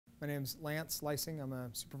My name's Lance Leising. I'm a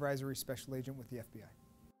Supervisory Special Agent with the FBI.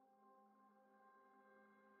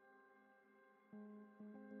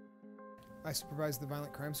 I supervise the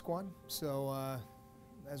Violent Crime Squad, so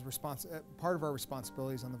part of our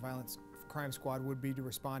responsibilities on the Violent Crime Squad would be to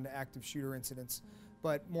respond to active shooter incidents.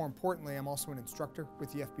 But more importantly, I'm also an instructor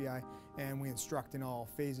with the FBI, and we instruct in all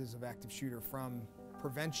phases of active shooter, from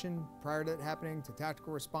prevention prior to it happening, to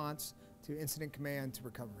tactical response, to incident command, to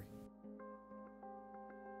recovery.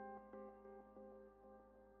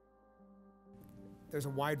 There's a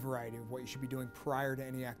wide variety of what you should be doing prior to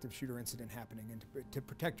any active shooter incident happening, and to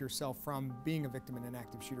protect yourself from being a victim in an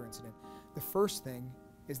active shooter incident. The first thing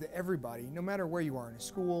is that everybody, no matter where you are, in a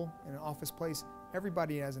school, in an office place,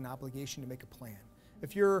 everybody has an obligation to make a plan.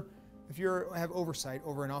 If you have oversight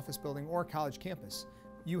over an office building or a college campus,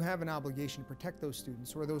 you have an obligation to protect those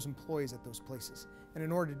students or those employees at those places. And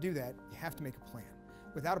in order to do that, you have to make a plan.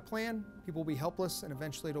 Without a plan, people will be helpless, and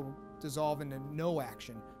eventually it'll dissolve into no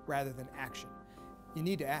action rather than action. You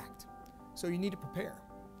need to act, so you need to prepare.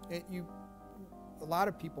 A lot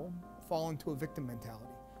of people fall into a victim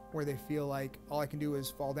mentality where they feel like all I can do is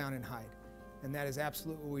fall down and hide, and that is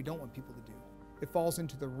absolutely what we don't want people to do. It falls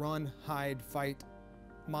into the run, hide, fight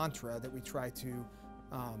mantra that we try to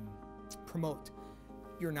promote.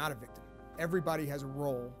 You're not a victim. Everybody has a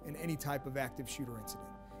role in any type of active shooter incident.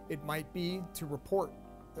 It might be to report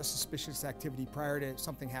a suspicious activity prior to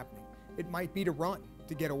something happening. It might be to run,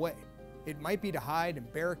 to get away. It might be to hide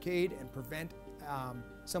and barricade and prevent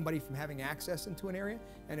somebody from having access into an area,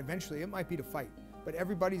 and eventually it might be to fight. But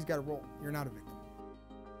everybody's got a role. You're not a victim.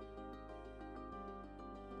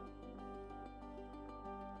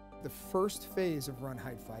 The first phase of run,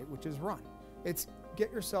 hide, fight, which is run, it's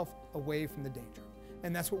get yourself away from the danger.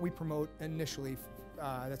 And that's what we promote initially,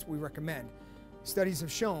 that's what we recommend. Studies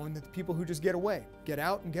have shown that the people who just get away, get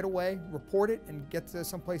out and get away, report it and get to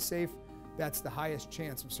someplace safe, that's the highest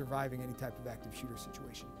chance of surviving any type of active shooter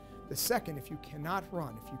situation. The second, if you cannot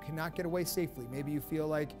run, if you cannot get away safely, maybe you feel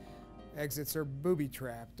like exits are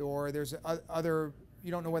booby-trapped, or there's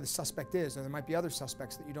you don't know where the suspect is, or there might be other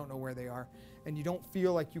suspects that you don't know where they are, and you don't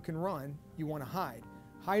feel like you can run, you want to hide.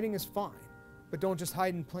 Hiding is fine, but don't just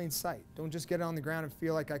hide in plain sight. Don't just get on the ground and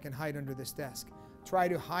feel like I can hide under this desk. Try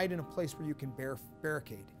to hide in a place where you can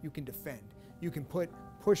barricade, you can defend, you can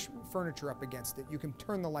push furniture up against it, you can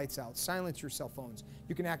turn the lights out, silence your cell phones,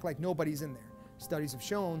 you can act like nobody's in there. Studies have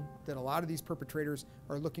shown that a lot of these perpetrators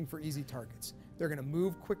are looking for easy targets. They're going to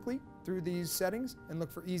move quickly through these settings and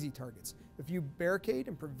look for easy targets. If you barricade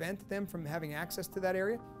and prevent them from having access to that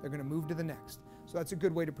area, they're going to move to the next. So that's a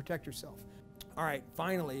good way to protect yourself. All right,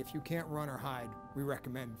 finally, if you can't run or hide, we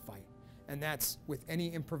recommend fight. And that's with any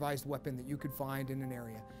improvised weapon that you could find in an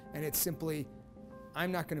area. And it's simply,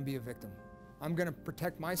 I'm not going to be a victim. I'm going to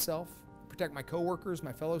protect myself, protect my coworkers,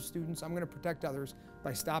 my fellow students. I'm going to protect others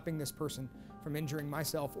by stopping this person from injuring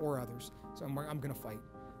myself or others. So I'm going to fight.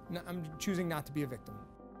 I'm choosing not to be a victim.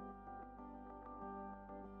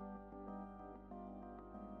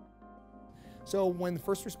 So when the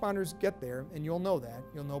first responders get there, and you'll know that,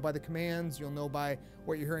 you'll know by the commands, you'll know by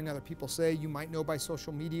what you're hearing other people say, you might know by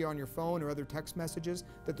social media on your phone or other text messages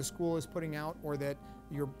that the school is putting out or that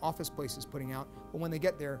your office place is putting out. But when they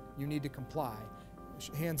get there, you need to comply.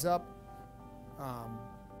 Hands up,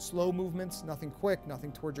 slow movements, nothing quick,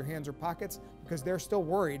 nothing towards your hands or pockets, because they're still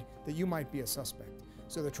worried that you might be a suspect.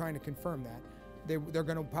 So they're trying to confirm that. They're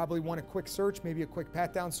going to probably want a quick search, maybe a quick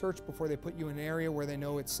pat-down search before they put you in an area where they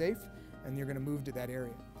know it's safe, and you're going to move to that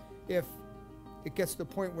area. If it gets to the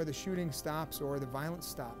point where the shooting stops or the violence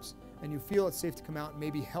stops, and you feel it's safe to come out and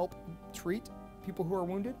maybe help treat people who are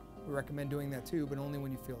wounded, we recommend doing that too, but only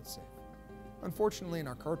when you feel it's safe. Unfortunately, in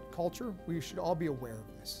our culture, we should all be aware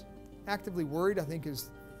of this. Actively worried, I think,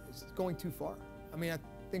 is going too far. I mean, I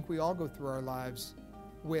think we all go through our lives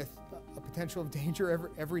with a potential of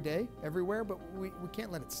danger every day, everywhere, but we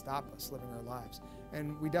can't let it stop us living our lives.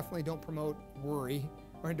 And we definitely don't promote worry,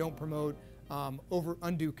 or don't promote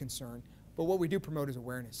undue concern, but what we do promote is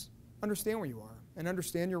awareness. Understand where you are, and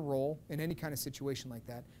understand your role in any kind of situation like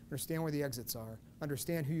that. Understand where the exits are,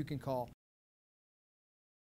 understand who you can call,